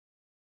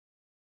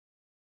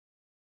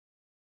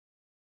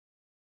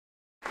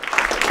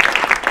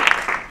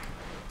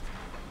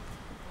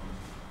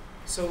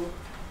So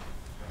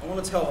I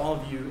want to tell all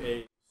of you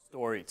a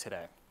story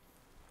today.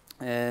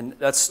 And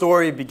that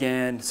story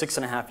began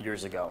 6.5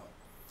 years ago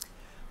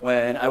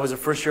when I was a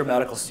first-year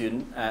medical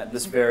student at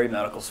this very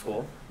medical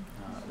school.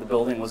 The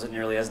building wasn't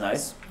nearly as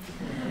nice.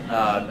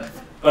 But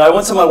I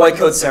went to my white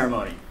coat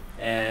ceremony,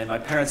 and my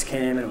parents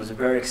came, and it was a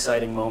very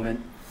exciting moment.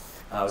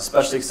 It was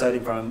especially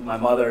exciting for my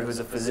mother, who's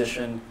a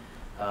physician,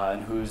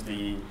 and who's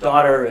the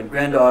daughter and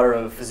granddaughter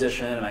of a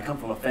physician, and I come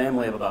from a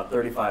family of about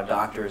 35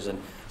 doctors,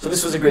 and so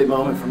this was a great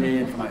moment for me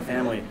and for my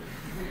family.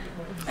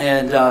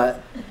 And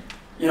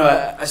you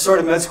know, I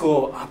started med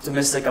school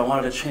optimistic. I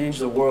wanted to change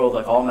the world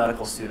like all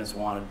medical students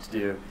wanted to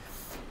do.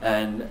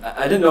 And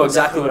I didn't know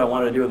exactly what I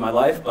wanted to do with my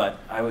life, but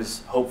I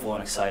was hopeful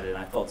and excited, and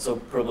I felt so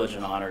privileged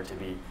and honored to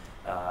be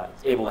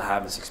able to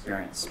have this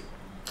experience.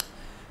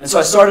 And so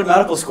I started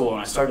medical school, and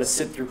I started to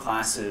sit through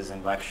classes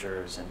and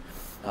lectures,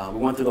 and we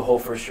went through the whole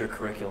first-year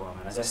curriculum.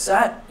 And as I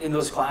sat in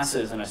those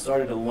classes and I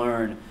started to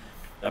learn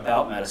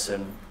about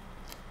medicine,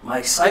 my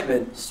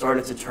excitement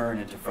started to turn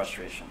into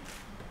frustration.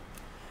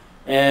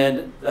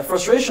 And that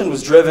frustration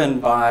was driven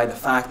by the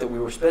fact that we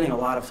were spending a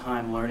lot of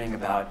time learning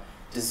about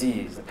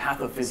disease, the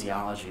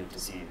pathophysiology of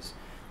disease.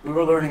 We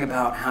were learning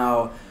about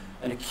how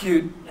an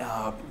acute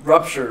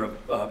rupture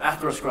of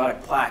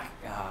atherosclerotic plaque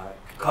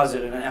could cause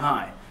it an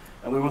MI.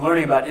 And we were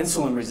learning about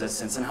insulin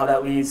resistance and how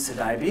that leads to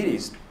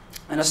diabetes.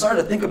 And I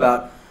started to think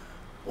about,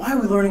 why are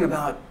we learning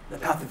about the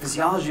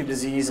pathophysiology of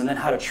disease and then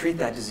how to treat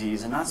that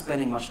disease and not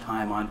spending much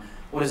time on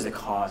what is the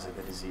cause of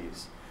the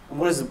disease? And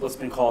what is what's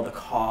been called the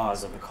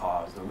cause of the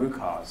cause, the root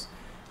cause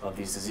of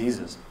these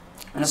diseases?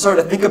 And I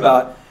started to think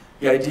about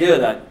the idea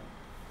that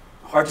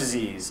heart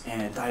disease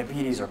and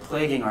diabetes are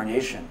plaguing our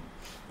nation.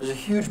 There's a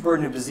huge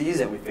burden of disease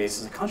that we face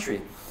as a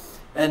country.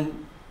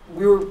 And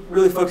we were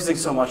really focusing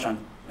so much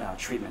on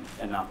treatment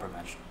and not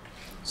prevention.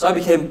 So I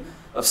became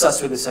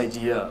obsessed with this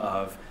idea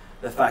of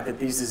the fact that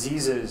these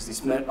diseases,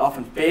 these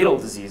often fatal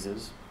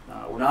diseases,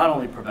 were not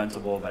only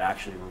preventable, but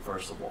actually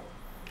reversible.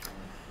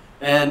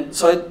 And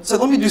so I said,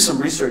 let me do some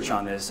research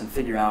on this and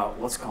figure out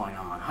what's going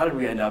on. How did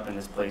we end up in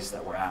this place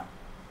that we're at?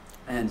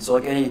 And so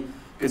like any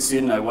good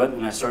student, I went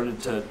and I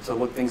started to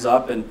look things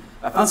up, and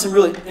I found some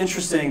really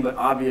interesting but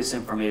obvious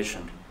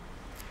information.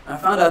 And I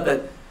found out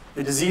that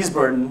the disease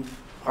burden,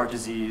 heart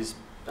disease,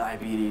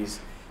 diabetes,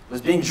 was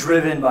being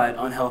driven by an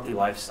unhealthy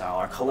lifestyle,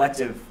 our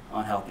collective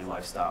unhealthy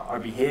lifestyle, our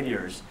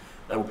behaviors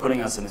that were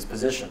putting us in this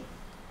position.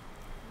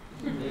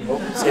 Oh,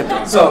 skipped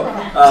it.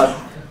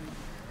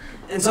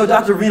 So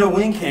Dr. Rena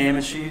Wing came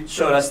and she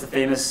showed us the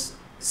famous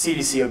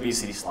CDC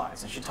obesity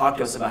slides. And she talked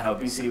to us about how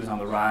obesity was on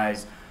the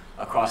rise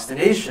across the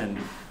nation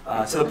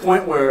to the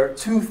point where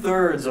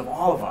 2/3 of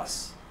all of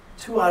us,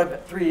 2 out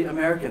of 3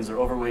 Americans are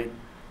overweight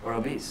or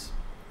obese.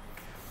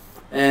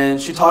 And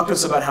she talked to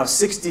us about how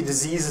 60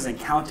 diseases and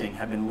counting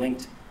have been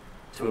linked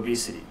to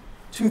obesity.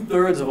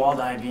 2/3 of all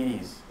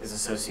diabetes is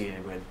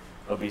associated with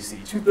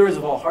obesity. 2/3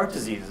 of all heart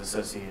disease is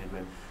associated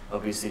with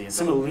obesity. And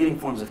some of the leading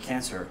forms of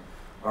cancer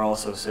are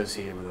also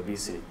associated with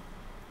obesity.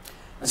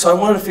 And so I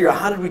wanted to figure out,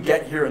 how did we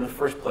get here in the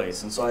first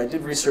place? And so I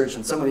did research,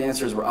 and some of the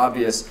answers were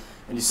obvious.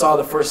 And you saw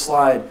the first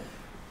slide.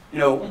 You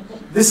know,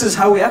 this is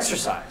how we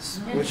exercise,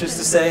 which is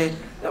to say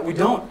that we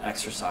don't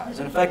exercise.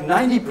 And in fact,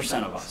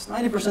 90% of us,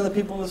 90% of the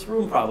people in this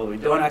room probably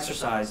don't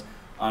exercise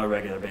on a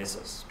regular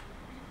basis.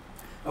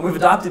 And we've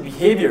adopted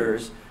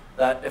behaviors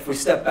that, if we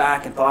step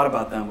back and thought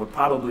about them, would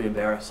probably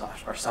embarrass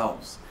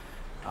ourselves.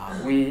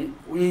 We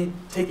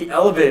take the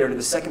elevator to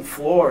the 2nd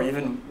floor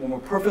even when we're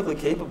perfectly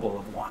capable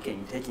of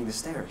walking, taking the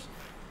stairs.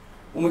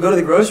 When we go to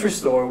the grocery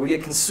store, we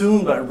get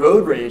consumed by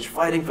road rage,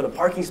 fighting for the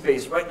parking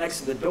space right next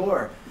to the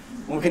door,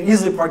 when we can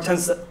easily park 10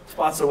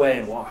 spots away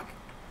and walk.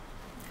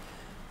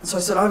 And so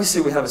I said,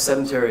 obviously we have a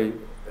sedentary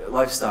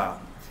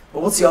lifestyle.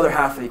 But what's the other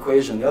half of the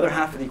equation? The other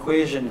half of the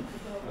equation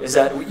is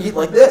that we eat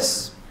like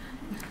this.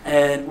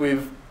 And we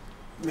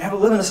have to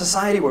live in a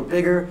society where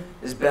bigger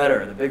is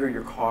better. The bigger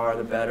your car,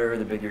 the better.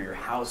 The bigger your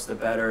house, the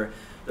better.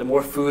 The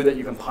more food that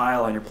you can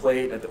pile on your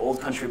plate at the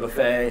Old Country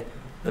Buffet,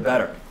 the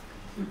better.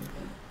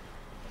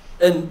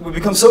 And we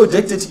become so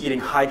addicted to eating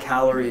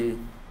high-calorie,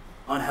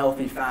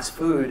 unhealthy fast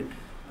food,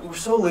 and we're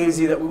so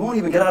lazy that we won't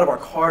even get out of our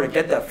car to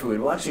get that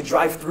food. We'll actually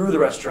drive through the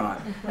restaurant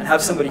and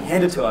have somebody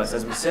hand it to us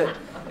as we sit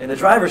in the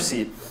driver's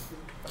seat.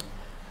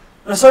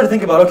 And I started to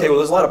think about, okay, well,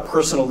 there's a lot of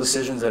personal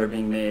decisions that are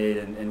being made,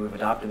 and we've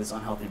adopted this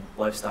unhealthy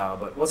lifestyle,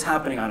 but what's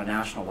happening on a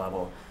national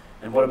level?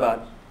 And what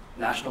about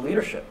national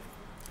leadership?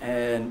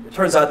 And it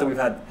turns out that we've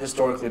had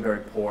historically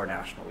very poor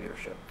national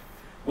leadership.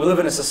 We live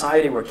in a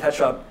society where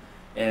ketchup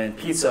and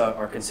pizza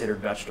are considered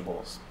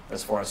vegetables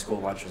as far as school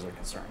lunches are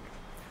concerned.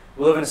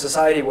 We live in a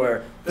society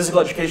where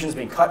physical education is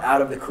being cut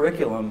out of the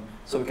curriculum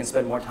so we can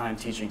spend more time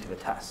teaching to the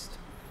test.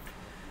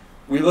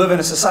 We live in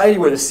a society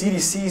where the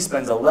CDC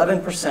spends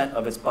 11%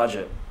 of its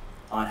budget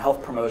on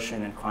health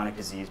promotion and chronic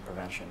disease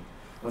prevention,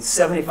 when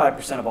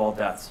 75% of all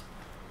deaths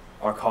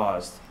are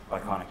caused by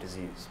chronic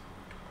disease.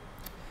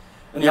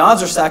 And the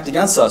odds are stacked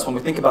against us when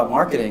we think about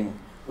marketing.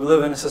 We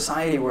live in a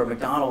society where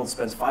McDonald's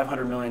spends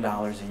 $500 million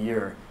a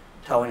year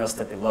telling us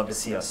that they love to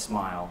see us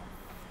smile.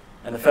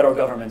 And the federal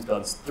government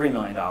does $3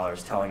 million,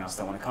 telling us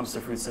that when it comes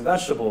to fruits and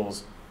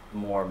vegetables,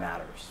 more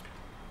matters.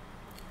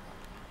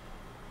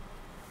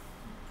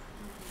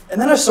 And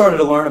then I started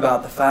to learn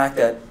about the fact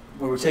that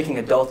we were taking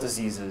adult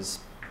diseases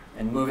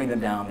and moving them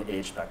down the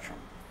age spectrum.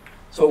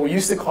 So what we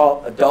used to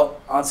call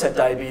adult onset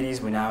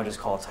diabetes, we now just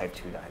call type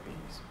 2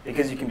 diabetes,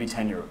 because you can be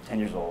 10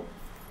 years old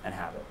and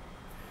have it.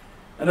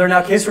 And there are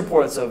now case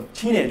reports of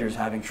teenagers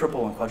having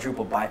triple and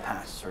quadruple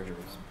bypass surgeries,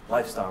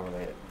 lifestyle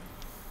related.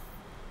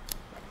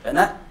 And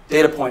that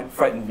data point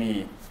frightened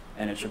me,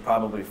 and it should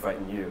probably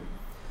frighten you.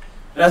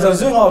 And as I was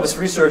doing all this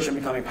research and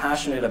becoming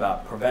passionate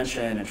about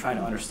prevention and trying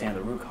to understand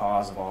the root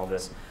cause of all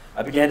this,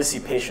 I began to see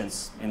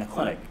patients in the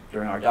clinic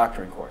during our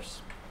doctoring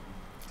course.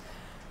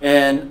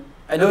 And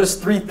I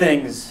noticed three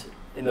things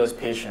in those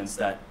patients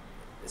that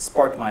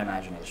sparked my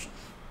imagination.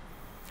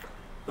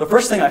 The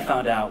first thing I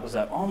found out was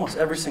that almost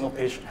every single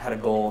patient had a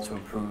goal to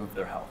improve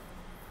their health,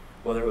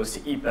 whether it was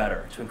to eat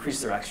better, to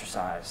increase their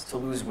exercise, to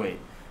lose weight,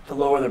 to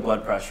lower their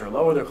blood pressure,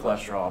 lower their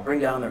cholesterol,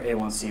 bring down their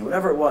A1C,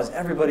 whatever it was,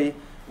 everybody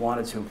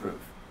wanted to improve.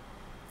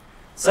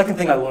 The second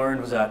thing I learned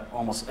was that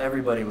almost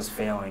everybody was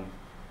failing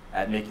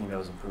at making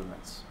those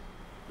improvements.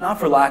 Not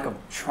for lack of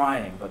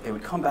trying, but they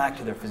would come back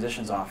to their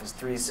physician's office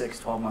 3, 6,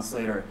 12 months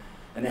later,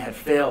 and they had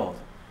failed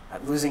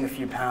at losing a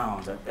few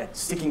pounds, at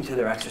sticking to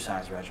their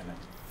exercise regimen.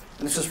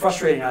 And this was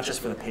frustrating not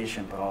just for the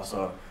patient, but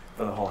also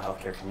for the whole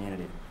healthcare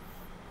community.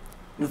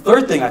 And the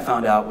third thing I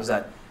found out was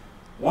that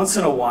once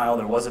in a while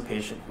there was a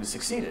patient who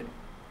succeeded.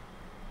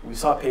 We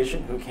saw a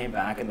patient who came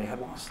back and they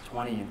had lost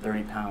 20 and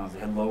 30 pounds. They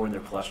had lowered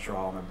their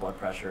cholesterol and their blood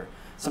pressure.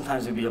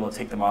 Sometimes we'd be able to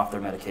take them off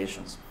their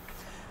medications.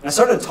 And I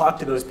started to talk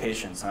to those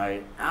patients, and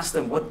I asked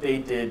them what they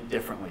did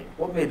differently,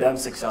 what made them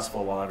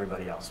successful while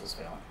everybody else was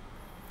failing.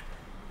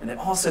 And they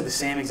all said the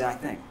same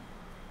exact thing.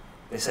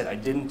 They said, I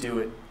didn't do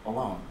it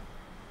alone.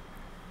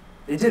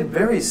 They did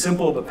very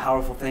simple but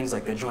powerful things,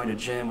 like they joined a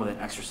gym with an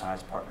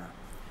exercise partner,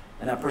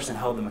 and that person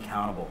held them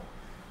accountable.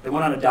 They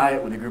went on a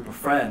diet with a group of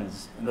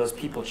friends, and those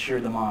people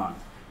cheered them on.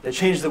 They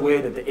changed the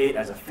way that they ate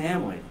as a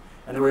family,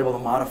 and they were able to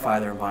modify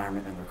their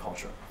environment and their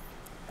culture.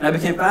 And I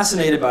became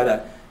fascinated by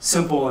that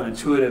simple and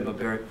intuitive but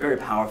very, very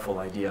powerful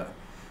idea.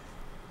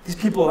 These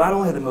people not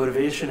only had the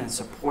motivation and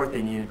support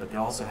they needed, but they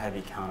also had the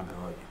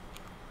accountability.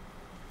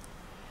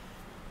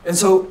 And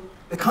so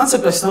the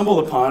concept I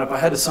stumbled upon, if I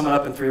had to sum it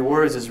up in 3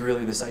 words, is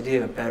really this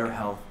idea of better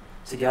health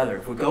together.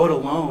 If we go it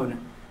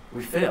alone,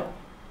 we fail.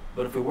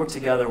 But if we work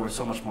together, we're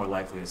so much more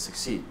likely to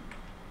succeed.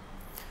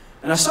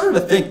 And I started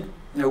to think,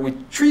 we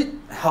treat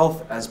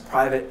health as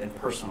private and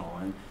personal,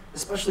 and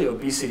especially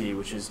obesity,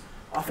 which is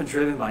often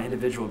driven by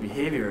individual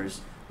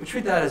behaviors, we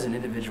treat that as an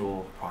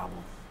individual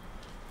problem.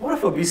 What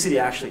if obesity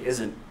actually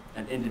isn't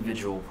an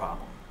individual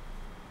problem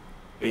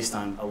based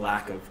on a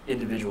lack of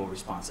individual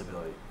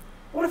responsibility?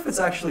 What if it's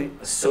actually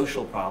a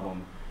social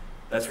problem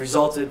that's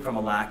resulted from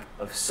a lack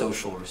of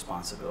social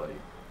responsibility?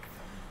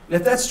 And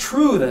if that's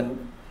true,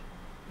 then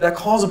that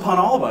calls upon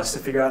all of us to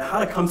figure out how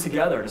to come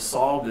together to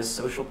solve this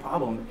social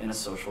problem in a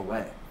social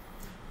way.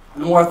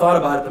 And the more I thought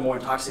about it, the more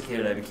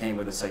intoxicated I became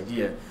with this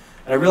idea.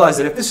 And I realized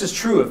that if this is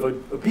true, if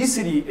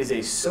obesity is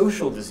a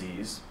social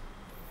disease,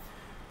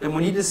 then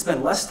we need to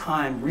spend less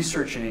time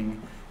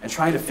researching and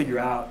trying to figure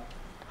out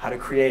how to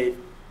create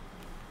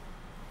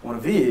one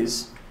of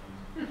these.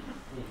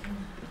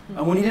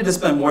 And we needed to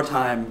spend more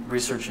time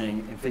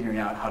researching and figuring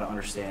out how to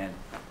understand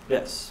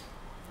this.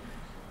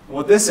 And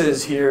what this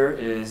is here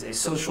is a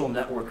social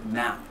network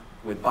map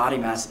with body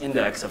mass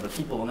index of the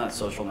people in that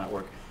social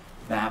network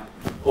map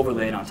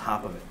overlaid on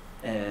top of it.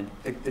 And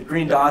the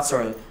green dots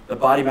are the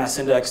body mass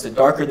index. The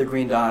darker the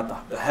green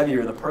dot, the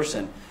heavier the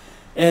person.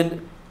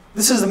 And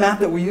this is the map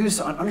that we use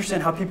to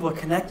understand how people are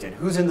connected.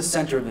 Who's in the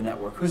center of the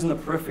network? Who's in the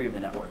periphery of the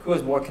network? Who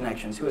has more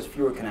connections? Who has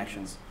fewer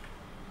connections?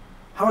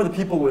 How are the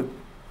people with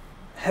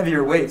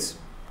heavier weights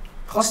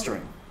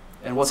clustering,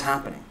 and what's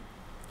happening?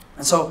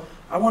 And so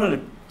I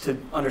wanted to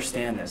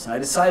understand this, and I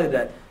decided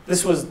that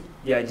this was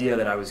the idea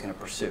that I was going to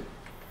pursue.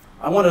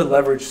 I wanted to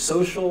leverage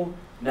social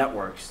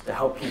networks to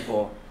help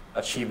people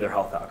achieve their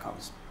health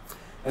outcomes.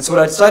 And so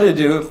what I decided to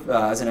do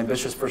as an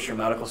ambitious first-year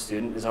medical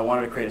student is I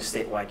wanted to create a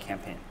statewide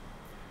campaign.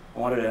 I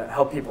wanted to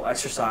help people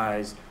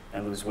exercise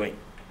and lose weight.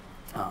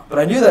 But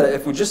I knew that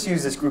if we just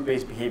use this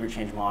group-based behavior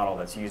change model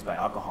that's used by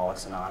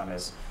Alcoholics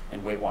Anonymous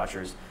and Weight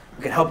Watchers,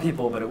 we could help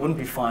people, but it wouldn't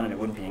be fun and it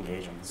wouldn't be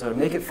engaging. So to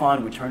make it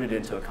fun, we turned it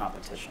into a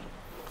competition.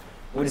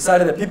 We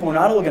decided that people were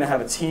not only going to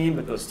have a team,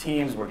 but those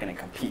teams were going to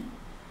compete.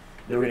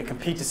 They were going to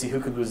compete to see who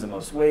could lose the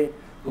most weight,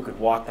 who could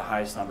walk the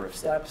highest number of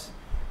steps,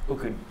 who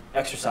could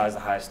exercise the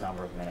highest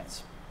number of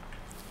minutes.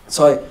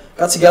 So I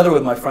got together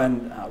with my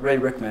friend Ray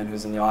Rickman,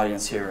 who's in the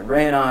audience here, and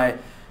Ray and I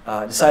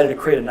decided to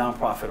create a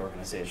nonprofit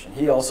organization.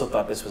 He also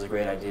thought this was a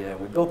great idea.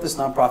 We built this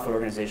nonprofit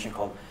organization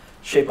called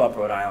Shape Up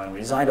Rhode Island. We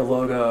designed a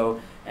logo,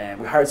 and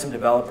we hired some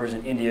developers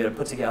in India to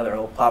put together a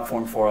little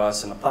platform for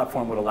us, and the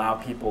platform would allow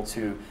people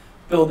to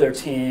build their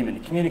team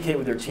and communicate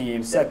with their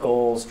team, set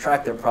goals,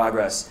 track their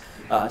progress,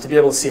 to be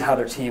able to see how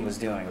their team was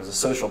doing. It was a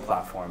social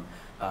platform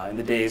in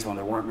the days when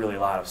there weren't really a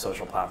lot of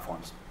social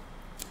platforms.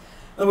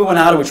 Then we went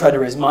out and we tried to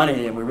raise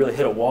money, and we really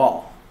hit a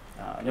wall.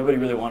 Nobody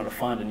really wanted to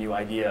fund a new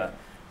idea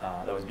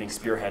that was being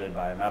spearheaded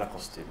by a medical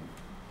student.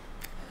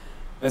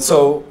 And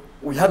so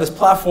we had this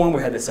platform,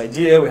 we had this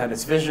idea, we had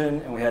this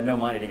vision, and we had no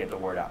money to get the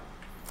word out.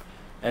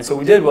 And so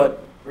we did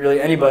what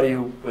really anybody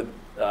who, with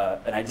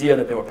an idea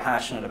that they were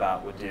passionate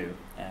about would do,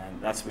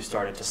 and that's when we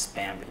started to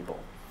spam people.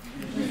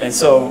 And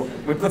so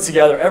we put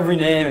together every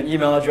name and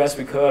email address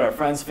we could, our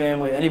friends,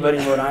 family, anybody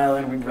in Rhode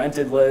Island. We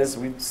rented lists,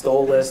 we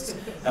stole lists,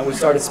 and we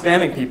started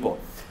spamming people.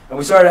 And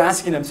we started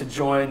asking them to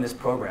join this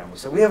program. We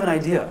said, we have an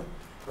idea.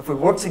 If we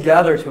work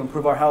together to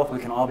improve our health, we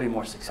can all be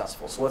more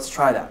successful. So let's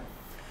try that.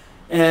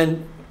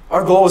 And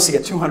our goal was to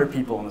get 200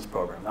 people in this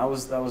program. That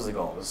was the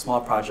goal. It was a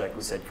small project.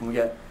 We said, can we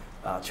get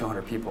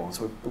 200 people? And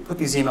so we put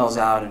these emails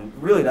out, and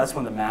really that's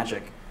when the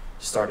magic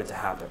started to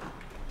happen.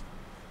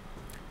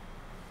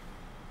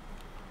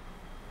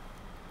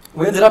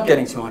 We ended up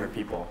getting 200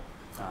 people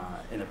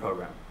in the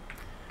program.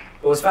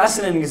 What was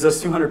fascinating is those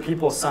 200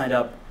 people signed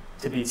up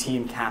to be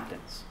team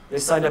captains. They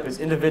signed up as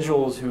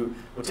individuals who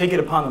would take it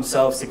upon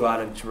themselves to go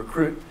out and to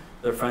recruit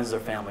their friends, their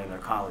family, and their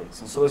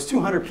colleagues. And so those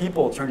 200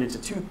 people turned into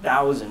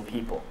 2,000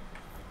 people.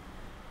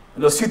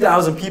 And those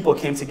 2,000 people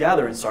came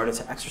together and started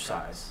to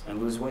exercise and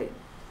lose weight.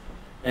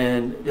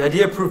 And the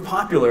idea proved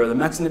popular. The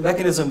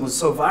mechanism was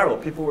so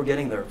viral. People were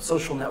getting their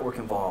social network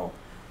involved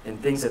in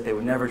things that they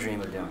would never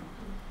dream of doing.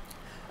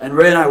 And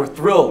Ray and I were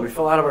thrilled. We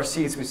fell out of our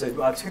seats. We said,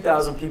 wow,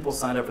 2,000 people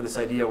signed up for this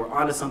idea. We're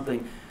onto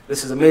something.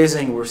 This is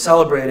amazing. We're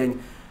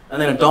celebrating.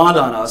 And then it dawned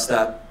on us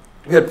that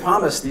we had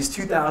promised these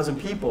 2,000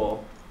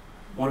 people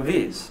one of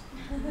these.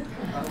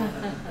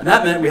 And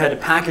that meant we had to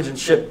package and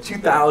ship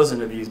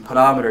 2,000 of these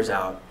pedometers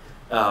out,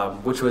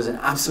 which was an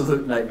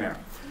absolute nightmare.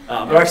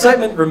 But our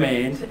excitement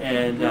remained,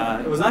 and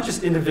it was not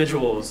just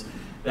individuals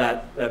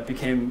that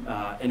became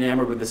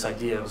enamored with this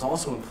idea. It was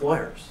also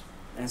employers.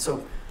 And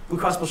so Blue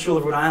Cross Blue Shield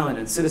of Rhode Island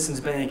and Citizens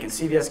Bank and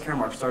CVS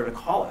Caremark started to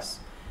call us.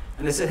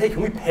 And they said, hey,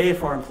 can we pay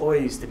for our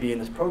employees to be in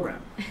this program?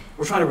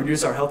 We're trying to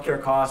reduce our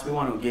healthcare costs. We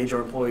want to engage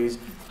our employees.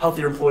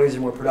 Healthier employees are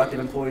more productive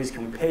employees.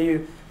 Can we pay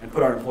you and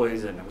put our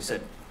employees in? And we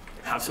said,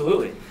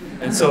 absolutely.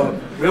 And so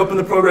we opened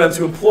the program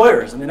to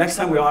employers. And the next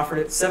time we offered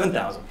it,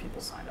 7,000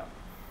 people signed up.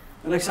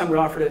 The next time we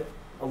offered it,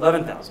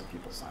 11,000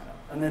 people signed up.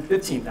 And then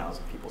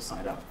 15,000 people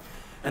signed up.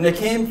 And they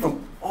came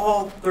from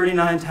all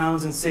 39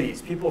 towns and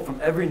cities, people from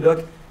every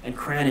nook and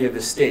cranny of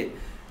the state.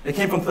 They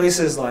came from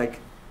places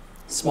like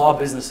small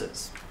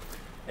businesses.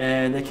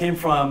 And they came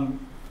from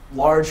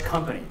large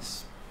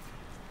companies.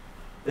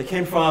 They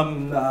came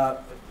from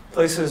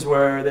places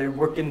where they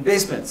work in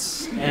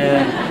basements.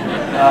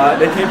 And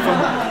they came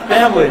from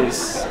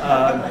families.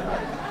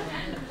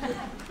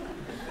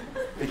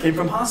 They came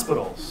from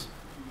hospitals.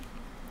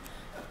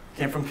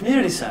 They came from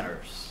community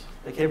centers.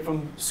 They came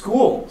from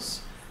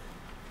schools.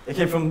 They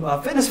came from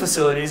fitness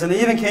facilities, and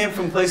they even came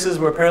from places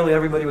where apparently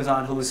everybody was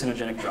on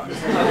hallucinogenic drugs.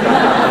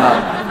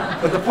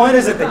 But the point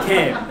is that they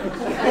came,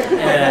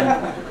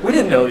 and we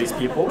didn't know these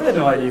people. We had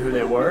no idea who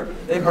they were.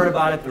 They heard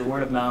about it through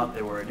word of mouth.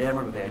 They were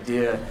enamored with the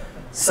idea.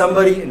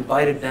 Somebody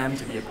invited them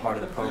to be a part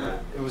of the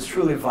program. It was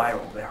truly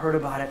viral. They heard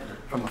about it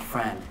from a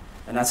friend,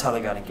 and that's how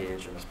they got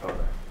engaged in this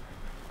program.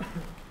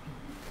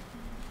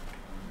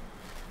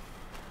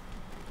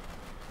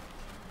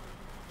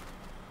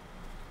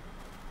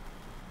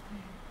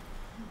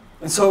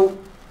 And so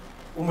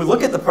when we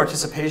look at the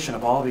participation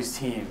of all these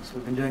teams,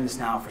 we've been doing this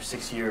now for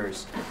 6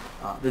 years,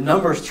 the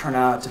numbers turn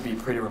out to be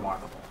pretty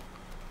remarkable.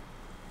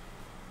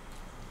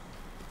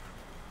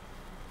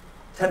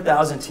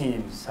 10,000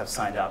 teams have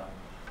signed up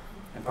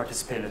and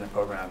participated in the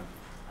program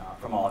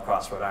from all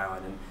across Rhode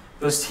Island. And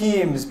those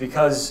teams,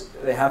 because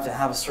they have to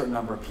have a certain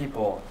number of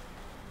people,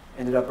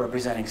 ended up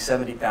representing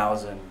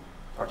 70,000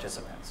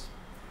 participants.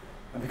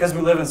 And because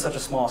we live in such a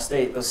small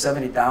state, those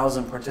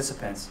 70,000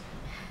 participants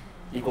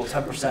equal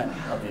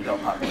 10% of the adult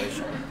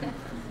population.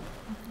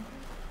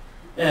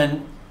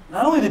 And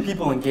not only did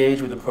people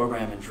engage with the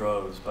program in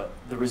droves, but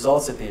the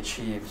results that they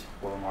achieved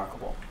were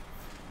remarkable.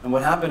 And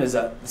what happened is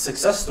that the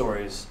success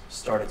stories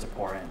started to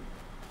pour in.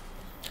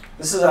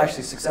 This is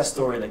actually a success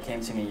story that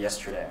came to me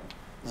yesterday.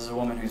 This is a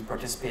woman who's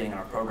participating in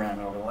our program,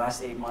 and over the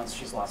last 8 months,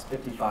 she's lost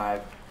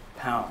 55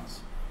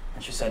 pounds.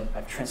 And she said,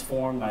 I've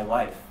transformed my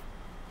life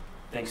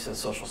thanks to the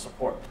social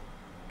support.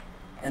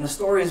 And the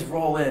stories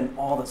roll in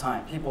all the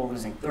time. People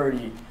losing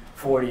 30,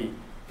 40,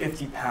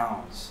 50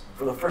 pounds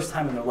for the first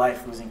time in their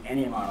life, losing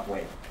any amount of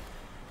weight.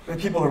 We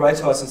have people who write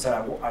to us and say,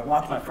 I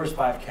walked my first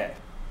 5K.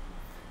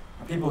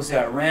 Or people who say,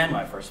 I ran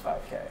my first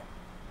 5K.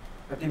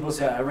 Or people who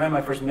say, I ran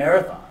my first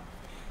marathon.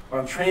 Or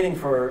I'm training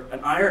for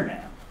an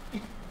Ironman.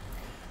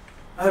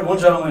 I had one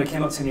gentleman who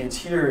came up to me in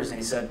tears and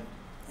he said,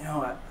 you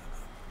know,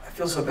 I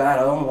feel so bad.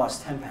 I only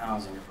lost 10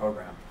 pounds in your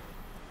program.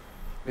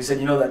 He said,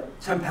 you know, that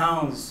 10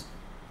 pounds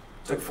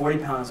took 40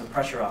 pounds of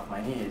pressure off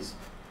my knees.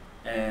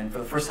 And for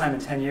the first time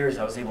in 10 years,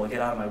 I was able to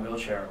get out of my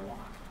wheelchair and walk.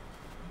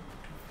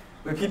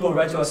 We had people who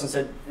write to us and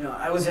said, you know,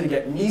 I was going to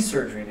get knee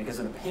surgery because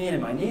of the pain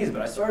in my knees,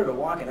 but I started to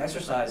walk and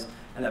exercise,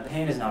 and that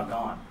pain is now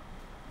gone.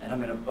 And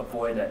I'm going to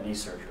avoid that knee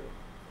surgery.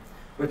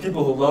 We have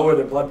people who lower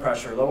their blood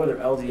pressure, lower their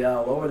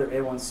LDL, lower their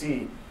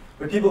A1C.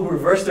 We have people who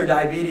reverse their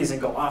diabetes and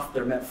go off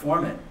their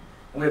metformin.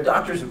 And we have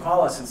doctors who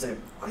call us and say,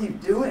 what are you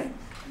doing?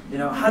 You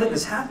know, how did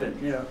this happen?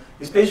 You know,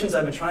 these patients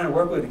I've been trying to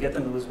work with to get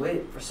them to lose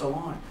weight for so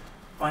long,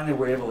 finally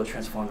we're able to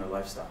transform their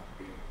lifestyle.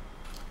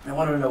 And I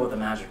wanted to know what the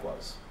magic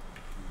was.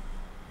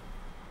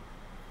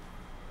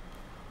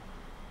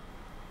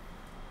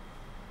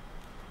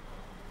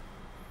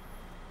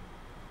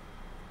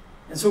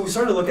 And so we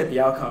started to look at the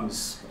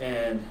outcomes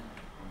and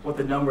what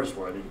the numbers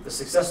were. The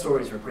success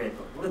stories were great,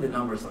 but what did the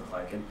numbers look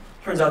like? And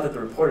it turns out that the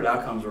reported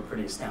outcomes were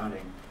pretty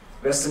astounding.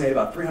 We estimate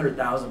about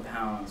 300,000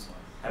 pounds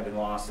have been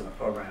lost in the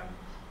program.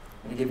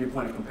 And to give you a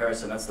point of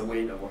comparison, that's the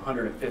weight of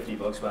 150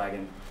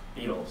 Volkswagen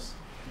Beetles.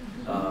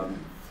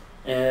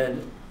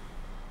 And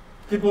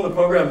people in the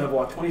program have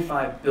walked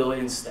 25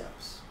 billion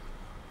steps.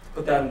 To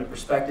put that into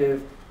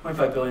perspective,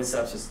 25 billion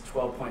steps is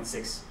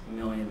 12.6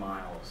 million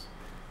miles.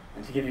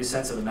 And to give you a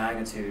sense of the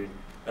magnitude,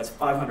 that's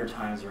 500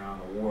 times around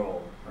the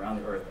world,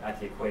 around the Earth, at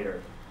the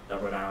equator,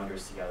 that Rhode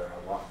Islanders together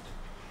have walked.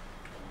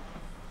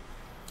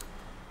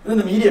 And then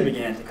the media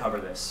began to cover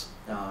this.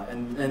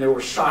 And there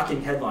were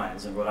shocking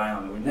headlines in Rhode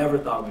Island that we never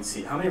thought we'd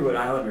see. How many Rhode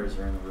Islanders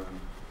are in the room?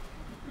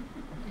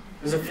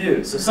 There's a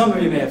few. So some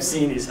of you may have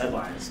seen these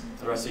headlines.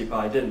 The rest of you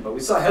probably didn't. But we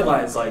saw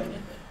headlines like,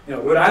 you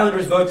know, Rhode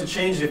Islanders vote to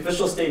change the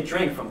official state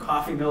drink from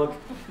coffee milk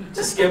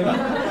to skim milk.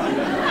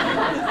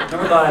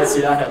 Never thought I'd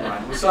see that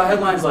headline. We saw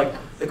headlines like,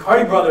 the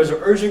Carty brothers are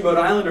urging Rhode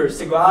Islanders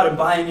to go out and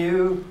buy a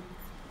new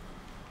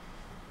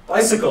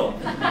bicycle.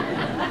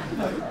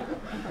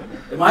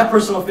 And my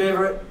personal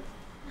favorite,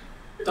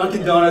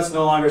 Dunkin' Donuts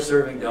no longer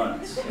serving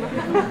donuts.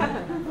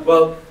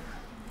 Well,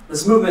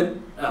 this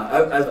movement,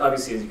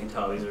 obviously as you can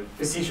tell, these are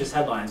facetious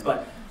headlines,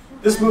 but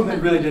this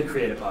movement really did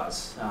create a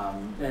buzz.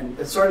 And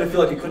it started to feel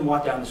like you couldn't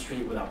walk down the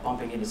street without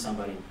bumping into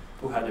somebody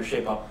who had their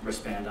shape-up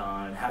wristband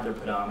on and had their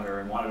pedometer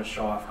and wanted to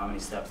show off how many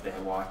steps they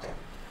had walked.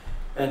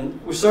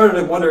 And we started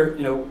to wonder,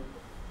 you know,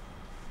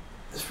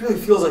 this really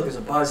feels like there's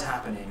a buzz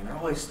happening, and there are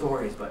all these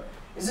stories, but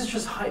is this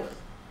just hype?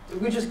 Did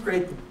we just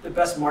create the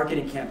best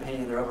marketing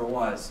campaign there ever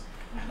was?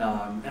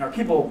 And are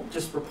people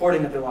just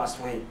reporting that they lost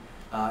weight?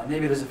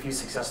 Maybe there's a few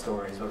success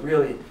stories, but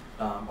really,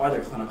 are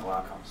there clinical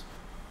outcomes?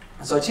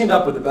 And so I teamed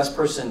up with the best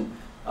person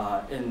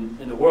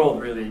in the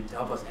world, really, to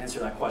help us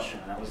answer that question,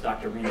 and that was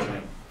Dr. Rena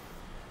Wing.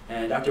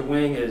 And Dr.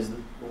 Wing is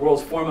the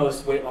world's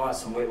foremost weight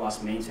loss and weight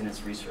loss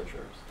maintenance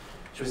researcher.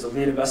 She was the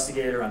lead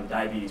investigator on the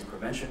diabetes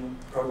prevention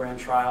program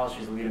trial.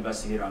 She's the lead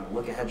investigator on the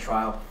Look Ahead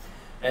trial.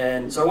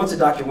 And so I went to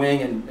Dr.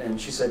 Wing, and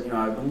she said, you know,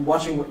 I've been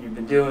watching what you've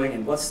been doing,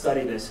 and let's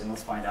study this, and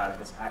let's find out if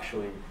it's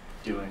actually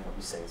doing what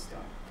you say it's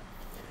doing.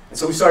 And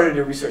so we started to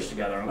do research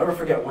together. I'll never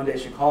forget, one day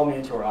she called me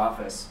into her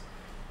office,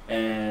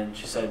 and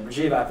she said,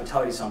 Rajiv, I have to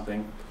tell you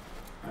something.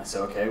 And I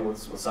said, okay,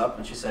 what's up?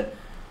 And she said,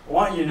 I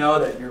want you to know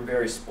that you're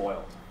very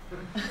spoiled.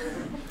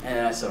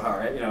 And I said, all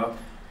right, you know,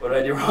 what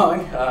did I do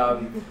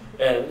wrong?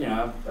 And, you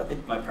know, I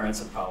think my parents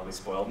have probably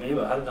spoiled me,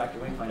 but how did Dr.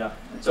 Wing find out?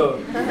 So,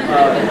 you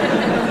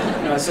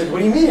know, I said, what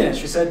do you mean? And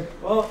she said,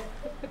 well,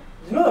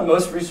 you know that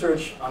most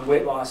research on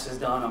weight loss is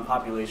done on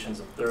populations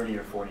of 30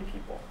 or 40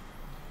 people.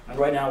 And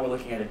right now we're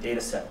looking at a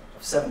data set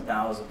of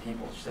 7,000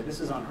 people. She said, this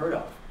is unheard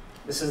of.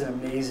 This is an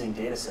amazing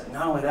data set. And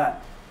not only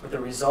that, but the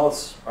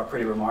results are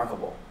pretty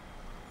remarkable.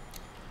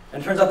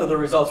 And it turns out that the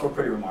results were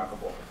pretty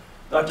remarkable.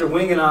 Dr.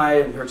 Wing and I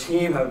and her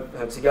team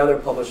have together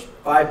published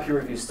 5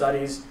 peer-reviewed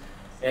studies.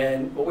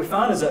 And what we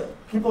found is that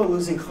people are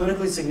losing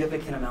clinically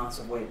significant amounts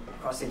of weight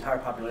across the entire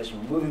population.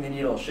 We're moving the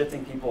needle,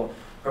 shifting people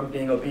from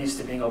being obese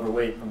to being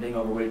overweight, from being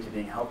overweight to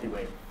being healthy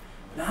weight.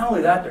 But not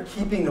only that, they're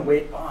keeping the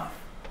weight off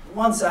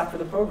months after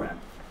the program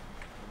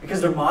because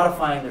they're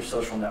modifying their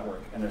social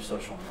network and their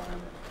social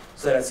environment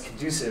so that it's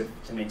conducive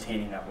to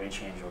maintaining that weight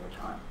change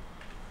over time.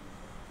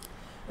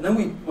 And then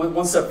we went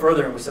one step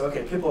further and we said,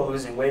 okay, people are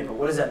losing weight, but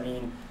what does that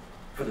mean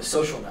for the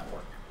social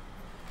network?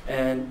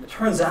 And it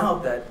turns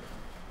out that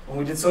when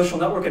we did social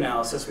network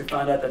analysis, we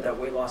found out that that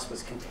weight loss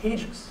was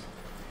contagious.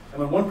 And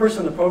when one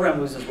person in the program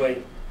loses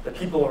weight, the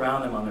people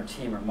around them on their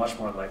team are much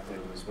more likely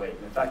to lose weight.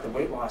 And in fact, the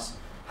weight loss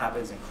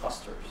happens in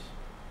clusters.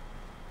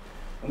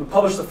 And we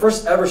published the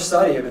first ever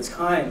study of its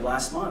kind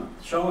last month,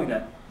 showing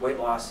that weight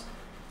loss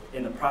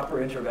in the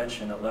proper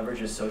intervention that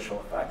leverages social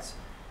effects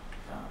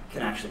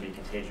can actually be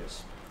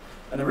contagious.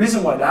 And the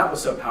reason why that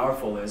was so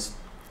powerful is,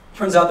 it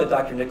turns out that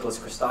Dr. Nicholas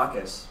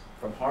Christakis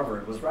from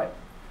Harvard was right.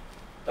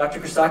 Dr.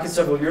 Christakis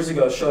several years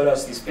ago showed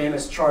us these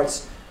famous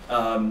charts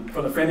from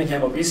the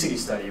Framingham obesity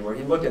study, where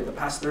he looked at the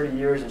past 30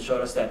 years and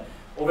showed us that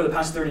over the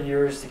past 30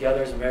 years,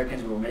 together as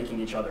Americans, we were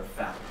making each other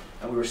fat.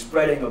 And we were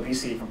spreading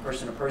obesity from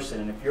person to person.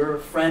 And if your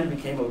friend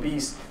became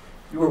obese,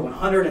 you were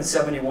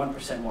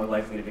 171% more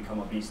likely to become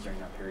obese during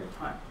that period of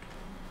time.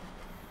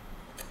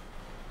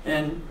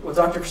 And what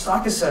Dr.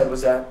 Christakis said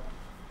was that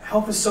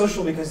health is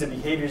social because the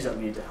behaviors that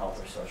lead to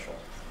health are social.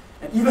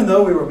 And even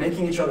though we were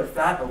making each other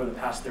fat over the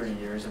past 30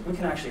 years, if we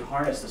can actually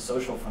harness the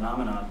social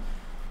phenomenon,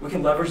 we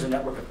can leverage the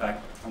network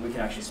effect and we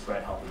can actually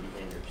spread healthy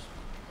behaviors.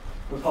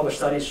 We published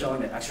studies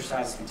showing that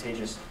exercise is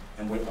contagious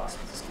and weight loss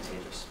is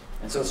contagious.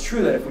 And so it's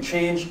true that if we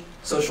change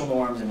social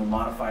norms and we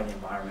modify the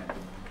environment,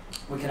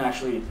 we can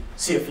actually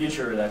see a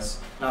future that's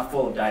not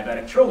full of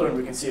diabetic children.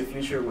 We can see a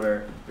future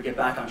where we get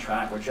back on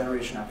track, where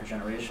generation after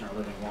generation are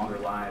living longer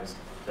lives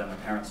than their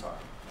parents are.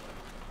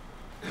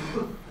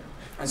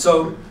 And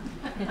so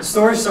the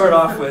story started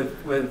off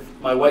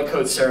with my white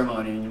coat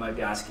ceremony, and you might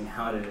be asking,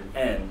 how did it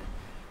end?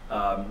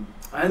 I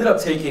ended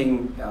up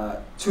taking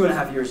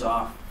 2.5 years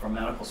off from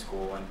medical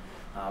school,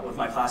 and with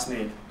my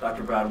classmate,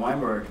 Dr. Brad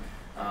Weinberg,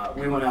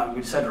 we went out and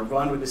we decided to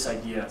run with this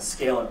idea and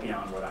scale it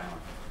beyond Rhode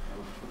Island.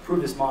 We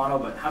proved this model,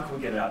 but how can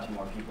we get it out to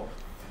more people?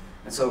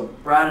 And so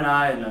Brad and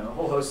I and a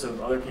whole host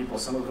of other people,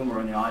 some of whom are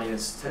in the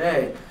audience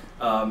today,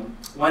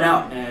 went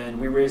out and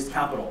we raised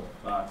capital,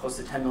 close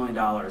to $10 million,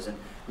 and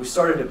we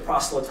started to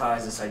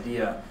proselytize this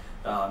idea.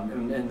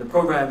 And the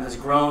program has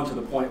grown to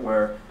the point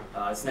where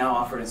it's now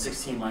offered in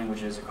 16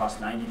 languages across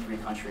 93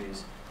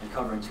 countries and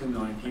covering 2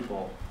 million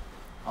people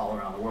all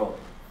around the world.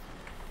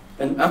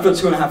 And after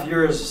 2.5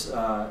 years,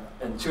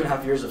 and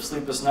 2.5 years of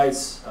sleepless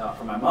nights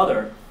for my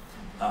mother,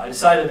 I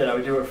decided that I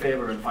would do her a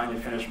favor and finally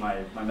finish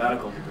my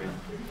medical degree.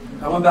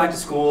 I went back to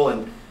school,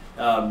 and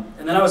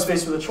then I was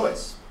faced with a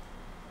choice.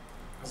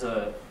 As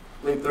a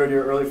late third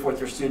year, early fourth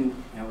year student,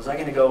 was I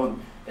going to go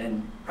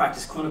and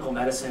practice clinical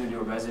medicine and do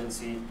a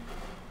residency,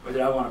 or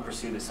did I want to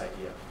pursue this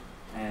idea?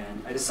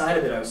 And I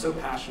decided that I was so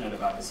passionate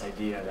about this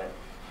idea that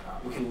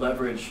we can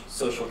leverage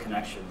social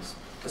connections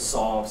to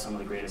solve some of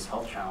the greatest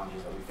health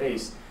challenges that we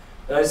face,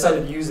 that I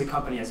decided to use the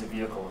company as a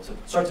vehicle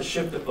to start to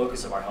shift the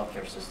focus of our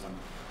healthcare system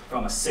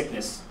from a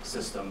sickness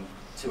system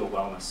to a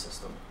wellness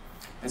system.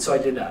 And so I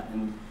did that.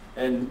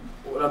 And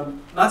what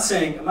I'm not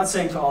saying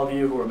to all of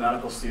you who are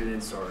medical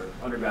students or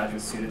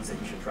undergraduate students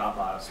that you should drop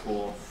out of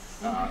school.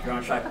 If you're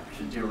on track, you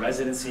should do a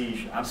residency, you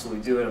should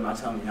absolutely do it. I'm not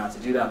telling you not to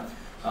do that.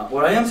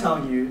 What I am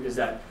telling you is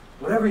that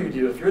whatever you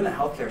do, if you're in the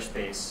healthcare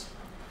space,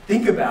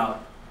 think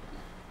about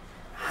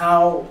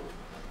how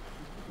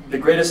the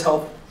greatest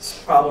health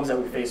problems that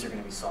we face are going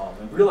to be solved,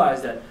 and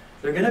realize that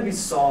they're going to be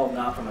solved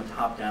not from a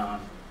top-down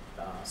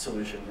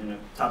solution, in a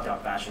top-down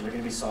fashion. They're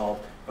going to be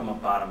solved from a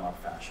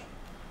bottom-up fashion.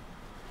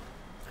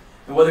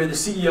 And whether you're the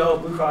CEO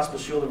of Blue Cross Blue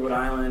Shield of Rhode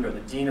Island, or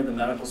the dean of the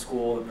medical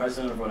school, the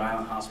president of Rhode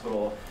Island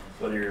Hospital,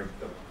 whether you're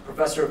a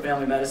professor of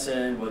family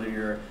medicine, whether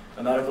you're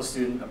a medical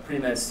student, a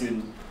pre-med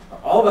student,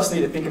 all of us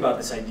need to think about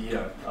this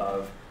idea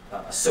of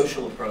a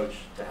social approach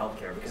to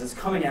healthcare, because it's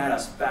coming at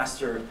us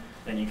faster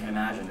than you can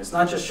imagine. It's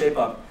not just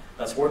ShapeUp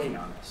that's working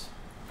on this.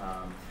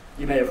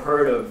 You may have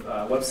heard of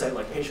a website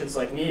like Patients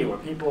Like Me, where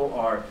people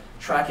are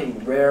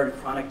tracking rare and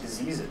chronic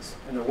diseases,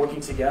 and they're working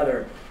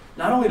together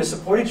not only to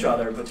support each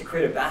other, but to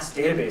create a vast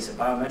database of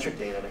biometric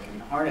data that can be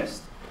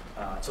harnessed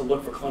to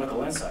look for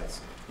clinical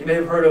insights. You may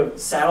have heard of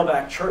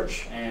Saddleback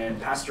Church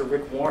and Pastor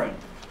Rick Warren,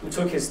 who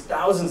took his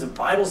thousands of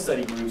Bible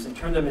study groups and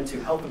turned them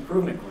into health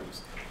improvement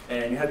groups.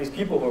 And you have these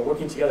people who are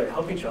working together to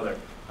help each other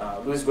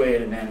lose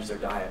weight and manage their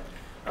diet.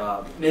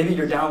 Maybe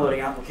you're downloading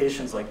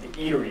applications like the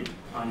Eatery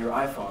on your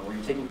iPhone, where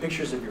you're taking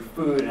pictures of your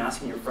food and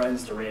asking your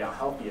friends to rate how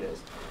healthy it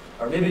is.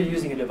 Or maybe you're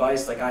using a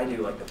device like I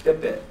do, like the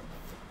Fitbit,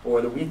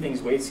 or the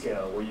WeThings weight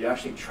scale, where you're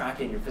actually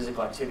tracking your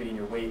physical activity and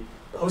your weight,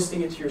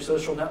 posting it to your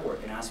social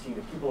network, and asking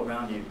the people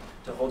around you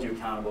to hold you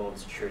accountable and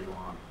to cheer you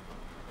on.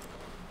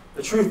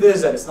 The truth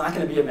is that it's not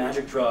going to be a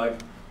magic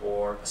drug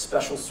or a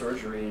special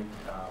surgery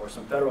or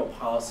some federal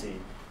policy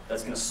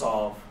that's going to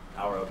solve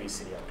our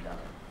obesity epidemic.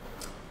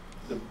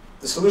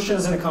 The solution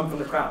is going to come from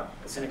the crowd.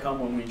 It's going to come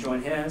when we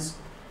join hands,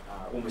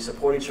 when we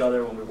support each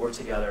other, when we work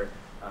together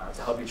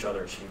to help each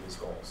other achieve these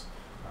goals.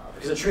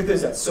 Because the truth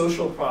is that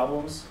social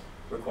problems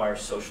require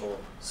social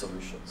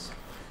solutions.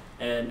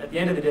 And at the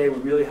end of the day, we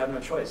really have no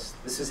choice.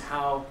 This is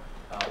how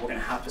we're going to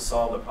have to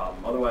solve the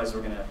problem. Otherwise,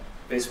 we're going to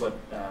face what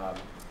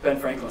Ben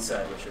Franklin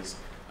said, which is,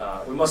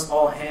 we must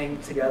all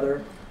hang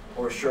together,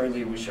 or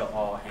assuredly we shall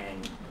all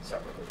hang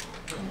separately.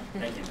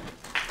 Thank you.